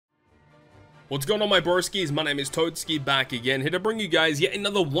What's going on, my broskiis? My name is Toadskii, back again, here to bring you guys yet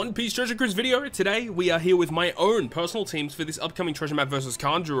another One Piece Treasure Cruise video. Today, we are here with my own personal teams for this upcoming treasure map versus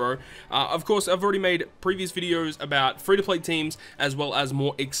Kanjuro. Of course, I've already made previous videos about free-to-play teams, as well as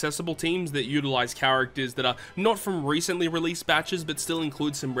more accessible teams that utilize characters that are not from recently released batches, but still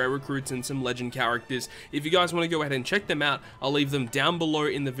include some rare recruits and some legend characters. If you guys want to go ahead and check them out, I'll leave them down below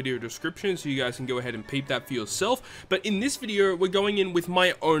in the video description, so you guys can go ahead and peep that for yourself. But in this video, we're going in with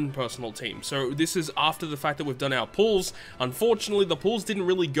my own personal team. So this is after the fact that we've done our pulls. Unfortunately, the pulls didn't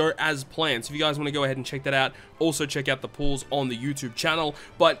really go as planned. So if you guys want to go ahead and check that out, also check out the pulls on the YouTube channel.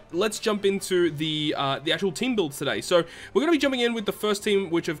 But let's jump into the actual team builds today. So we're going to be jumping in with the first team,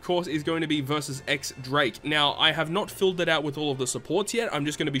 which of course is going to be versus X Drake. Now, I have not filled it out with all of the supports yet. I'm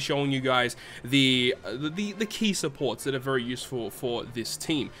just going to be showing you guys the key supports that are very useful for this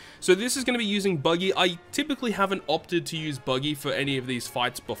team. So this is going to be using Buggy. I typically haven't opted to use Buggy for any of these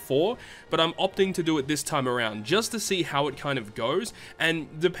fights before, but I'm opting to do it this time around just to see how it kind of goes. And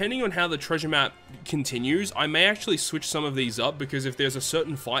depending on how the treasure map continues, I may actually switch some of these up, because if there's a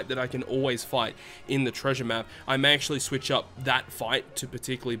certain fight that I can always fight in the treasure map, I may actually switch up that fight to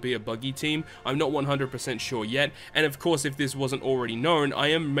particularly be a Buggy team. I'm not 100% sure yet. And of course, if this wasn't already known, I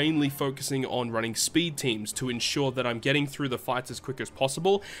am mainly focusing on running speed teams to ensure that I'm getting through the fights as quick as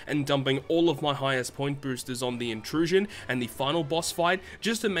possible and dumping all of my highest point boosters on the intrusion and the final boss fight,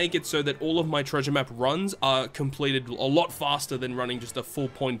 just to make it so that all of my treasure map runs are completed a lot faster than running just a full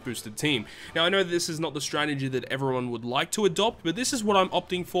point boosted team. Now, I know this is not the strategy that everyone would like to adopt, but this is what I'm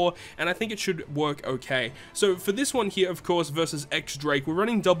opting for, and I think it should work okay. So for this one here, of course, versus X Drake, we're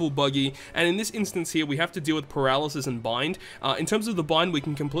running double Buggy, and in this instance here, we have to deal with paralysis and bind. In terms of the bind, we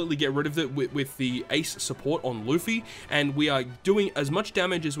can completely get rid of it with the ace support on Luffy, and we are doing as much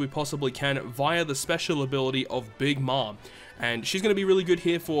damage as we possibly can via the special ability of Big Mom. And she's going to be really good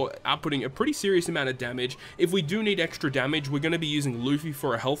here for outputting a pretty serious amount of damage. If we do need extra damage, we're going to be using Luffy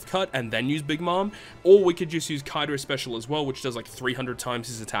for a health cut and then use Big Mom. Or we could just use Kaido special as well, which does like 300 times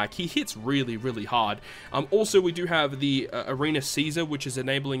his attack. He hits really, really hard. Also, we do have the Arena Caesar, which is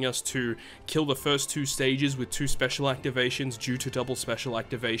enabling us to kill the first two stages with 2 special activations due to double special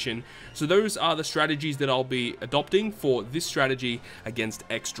activation. So those are the strategies that I'll be adopting for this strategy against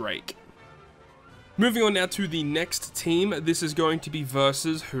X Drake. Moving on now to the next team, this is going to be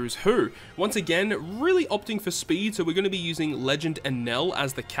versus Who's Who. Once again, really opting for speed, so we're going to be using Legend Enel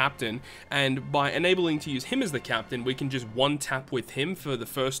as the captain, and by enabling to use him as the captain, we can just one tap with him for the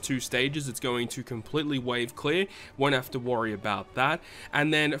first 2 stages. It's going to completely wave clear, won't have to worry about that.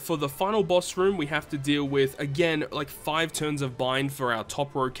 And then for the final boss room, we have to deal with, again, like 5 turns of bind for our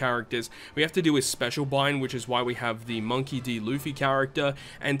top row characters. We have to deal with special bind, which is why we have the Monkey D. Luffy character,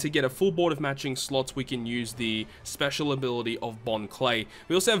 and to get a full board of matching slots, we can use the special ability of Bon Clay.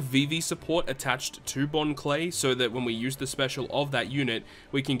 We also have VV support attached to Bon Clay, so that when we use the special of that unit,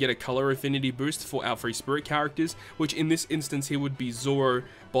 we can get a color affinity boost for our free spirit characters, which in this instance here would be Zoro,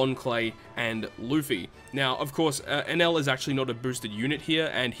 Bon Clay, and Luffy. Now, of course, NL is actually not a boosted unit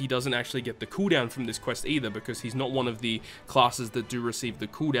here, and he doesn't actually get the cooldown from this quest either, because he's not one of the classes that do receive the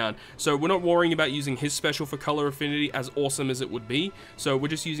cooldown. So we're not worrying about using his special for color affinity, as awesome as it would be. So we're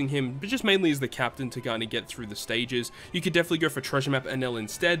just using him, but just mainly as the captain to kind of get through the stages. You could definitely go for treasure map NL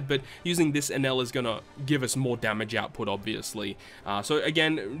instead, but using this NL is going to give us more damage output, obviously. So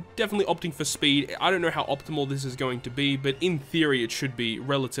again, definitely opting for speed. I don't know how optimal this is going to be, but in theory, it should be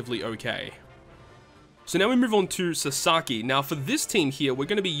relatively okay. So now we move on to Sasaki. Now for this team here, we're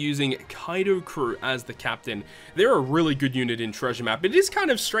going to be using Kaido Crew as the captain. They're a really good unit in treasure map. It is kind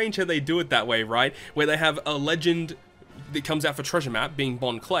of strange how they do it that way, right? Where they have a legend that comes out for treasure map, being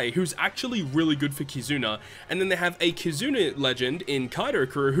Bon Clay, who's actually really good for Kizuna, and then they have a Kizuna legend in Kaido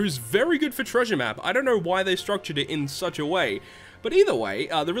Crew who's very good for treasure map. I don't know why they structured it in such a way. But either way,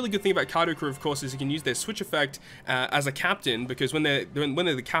 the really good thing about Kaido Crew, of course, is you can use their switch effect as a captain, because when they're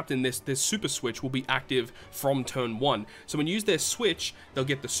the captain, their super switch will be active from turn 1. So when you use their switch, they'll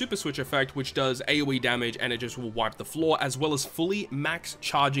get the super switch effect, which does AoE damage, and it just will wipe the floor, as well as fully max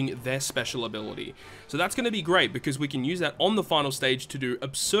charging their special ability. So that's going to be great, because we can use that on the final stage to do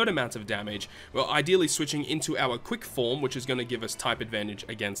absurd amounts of damage. Well, ideally switching into our quick form, which is going to give us type advantage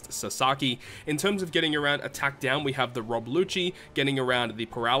against Sasaki. In terms of getting around attack down, we have the Rob Lucci. Getting around the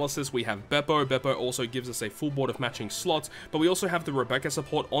paralysis, we have Beppo. Beppo also gives us a full board of matching slots, but we also have the Rebecca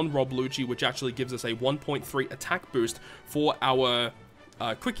support on Rob Lucci, which actually gives us a 1.3 attack boost for our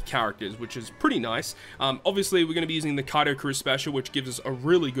quick characters, which is pretty nice. Obviously, we're going to be using the Kaido Crew special, which gives us a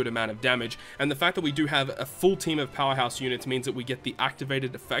really good amount of damage, and the fact that we do have a full team of powerhouse units means that we get the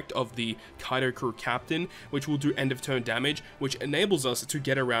activated effect of the Kaido Crew Captain, which will do end of turn damage, which enables us to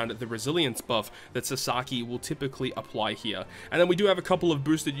get around the resilience buff that Sasaki will typically apply here. And then we do have a couple of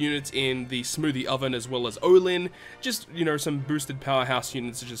boosted units in the Smoothie Oven as well as Olin, just, you know, some boosted powerhouse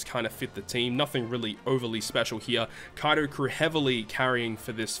units to just kind of fit the team. Nothing really overly special here. Kaido Crew heavily carrying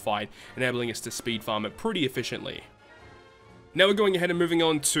for this fight, enabling us to speed farm it pretty efficiently. Now we're going ahead and moving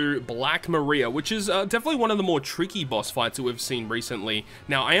on to Black Maria, which is definitely one of the more tricky boss fights that we've seen recently.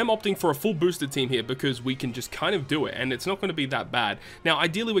 Now, I am opting for a full boosted team here because we can just kind of do it, and it's not going to be that bad. Now,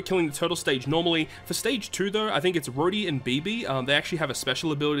 ideally, we're killing the turtle stage normally. For stage 2, though, I think it's Rhodey and BB. They actually have a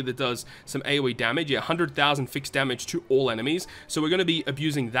special ability that does some AoE damage, 100,000 fixed damage to all enemies. So we're going to be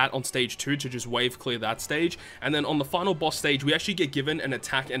abusing that on stage 2 to just wave clear that stage. And then on the final boss stage, we actually get given an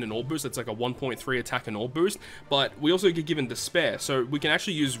attack and an orb boost. It's like a 1.3 attack and orb boost, but we also get given Despair, so we can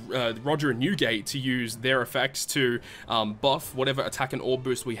actually use Roger and Newgate to use their effects to buff whatever attack and orb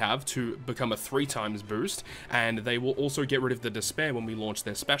boost we have to become a 3x boost, and they will also get rid of the Despair when we launch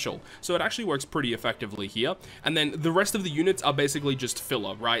their special. So it actually works pretty effectively here. And then the rest of the units are basically just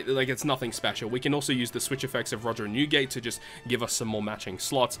filler, right? Like, it's nothing special. We can also use the switch effects of Roger and Newgate to just give us some more matching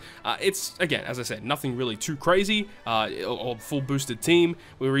slots. It's, again, as I said, nothing really too crazy, or full boosted team.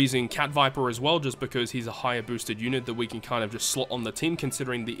 We were using Cat Viper as well, just because he's a higher boosted unit that we can kind of just slot on the team,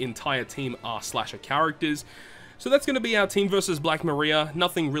 considering the entire team are slasher characters. So that's going to be our team versus Black Maria.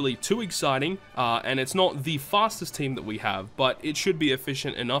 Nothing really too exciting, and it's not the fastest team that we have, but it should be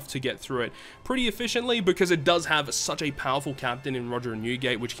efficient enough to get through it pretty efficiently, because it does have such a powerful captain in Roger and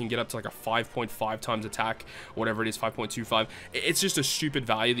Newgate, which can get up to like a 5.5 times attack, whatever it is, 5.25. It's just a stupid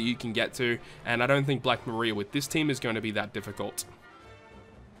value that you can get to, and I don't think Black Maria with this team is going to be that difficult.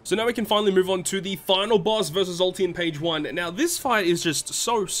 So now we can finally move on to the final boss versus Ulti in page 1. Now this fight is just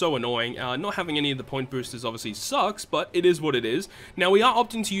so annoying. Not having any of the point boosters obviously sucks, but it is what it is. Now we are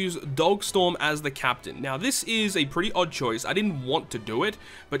opting to use Dogstorm as the captain. Now this is a pretty odd choice. I didn't want to do it,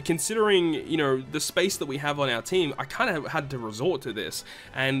 but considering, you know, the space that we have on our team, I kind of had to resort to this.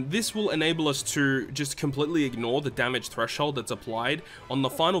 And this will enable us to just completely ignore the damage threshold that's applied on the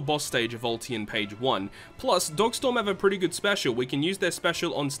final boss stage of Ulti in page 1. Plus, Dogstorm have a pretty good special. We can use their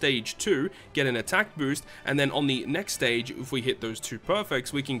special on stage 2, get an attack boost, and then on the next stage, if we hit those 2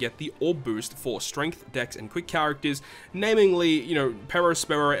 perfects, we can get the orb boost for strength, dex, and quick characters, namely, you know,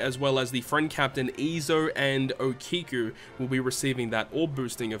 Perospero, as well as the friend captain Izo and Okiku will be receiving that orb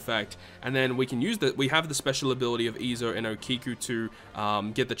boosting effect. And then we can use that. We have the special ability of Izo and Okiku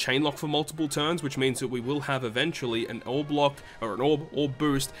to get the chain lock for multiple turns, which means that we will have eventually an orb lock, or an orb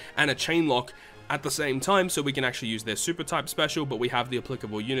boost, and a chain lock at the same time, so we can actually use their super type special, but we have the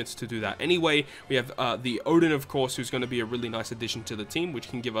applicable units to do that anyway. We have the Odin, of course, who's going to be a really nice addition to the team, which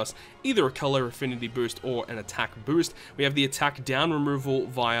can give us either a color affinity boost or an attack boost. We have the attack down removal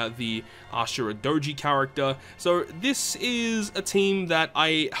via the Ashura Doji character. So this is a team that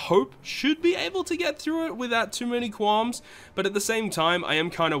I hope should be able to get through it without too many qualms, but at the same time, I am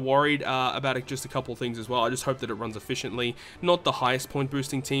kind of worried about just a couple things as well. I just hope that it runs efficiently. Not the highest point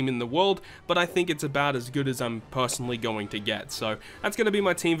boosting team in the world, but I think it's about as good as I'm personally going to get. So that's going to be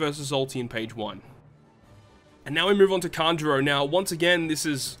my team versus Ulti in page 1. And now we move on to Kanjuro. Now, once again, this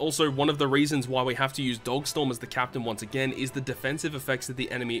is also one of the reasons why we have to use Dogstorm as the captain once again, is the defensive effects that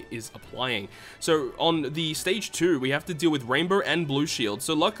the enemy is applying. So on the stage 2, we have to deal with Rainbow and Blue Shield.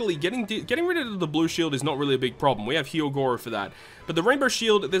 So luckily, getting rid of the Blue Shield is not really a big problem. We have Hyogoro for that. But the Rainbow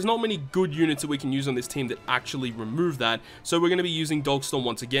Shield, there's not many good units that we can use on this team that actually remove that. So we're going to be using Dogstorm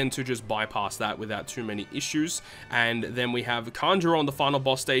once again to just bypass that without too many issues. And then we have Kanjuro on the final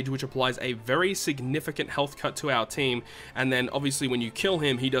boss stage, which applies a very significant health cut to our team. And then obviously when you kill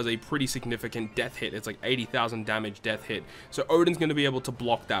him, he does a pretty significant death hit. It's like 80,000 damage death hit. So Odin's going to be able to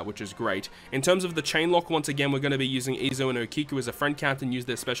block that, which is great. In terms of the chain lock, once again, we're going to be using Izo and Okiku as a friend captain, use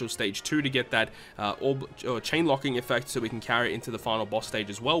their special stage 2 to get that chain locking effect, so we can carry it into the final boss stage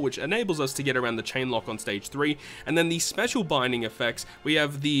as well, which enables us to get around the chain lock on stage 3. And then the special binding effects, we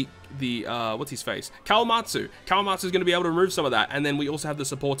have the what's his face? Kawamatsu. Kawamatsu is going to be able to remove some of that. And then we also have the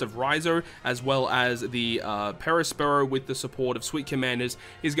support of Raizo, as well as the Perospero with the support of Sweet Commanders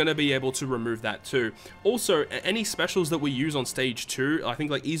is going to be able to remove that too. Also, any specials that we use on stage 2, I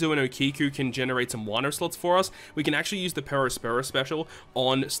think like Izo and Okiku can generate some Wano slots for us. We can actually use the Perospero special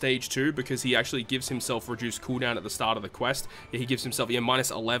on stage 2 because he actually gives himself reduced cooldown at the start of the quest. He gives himself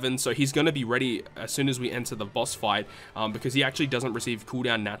minus 11, so he's going to be ready as soon as we enter the boss fight because he actually doesn't receive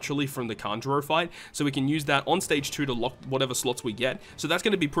cooldown naturally only from the Kanjuro fight, so we can use that on stage 2 to lock whatever slots we get. So that's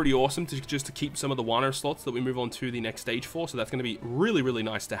going to be pretty awesome just to keep some of the Wano slots that we move on to the next stage for. So that's going to be really, really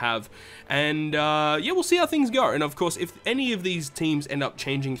nice to have. And yeah, we'll see how things go. And of course, if any of these teams end up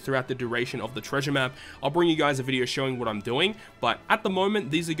changing throughout the duration of the treasure map, I'll bring you guys a video showing what I'm doing. But at the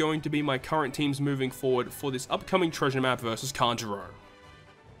moment, these are going to be my current teams moving forward for this upcoming treasure map versus Kanjuro.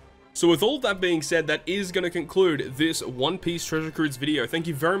 So with all that being said, that is going to conclude this One Piece Treasure Cruise video. Thank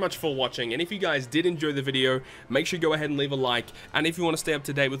you very much for watching, and if you guys did enjoy the video, make sure you go ahead and leave a like, and if you want to stay up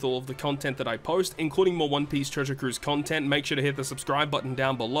to date with all of the content that I post, including more One Piece Treasure Cruise content, make sure to hit the subscribe button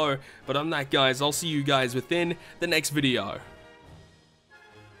down below. But other than that, guys, I'll see you guys within the next video.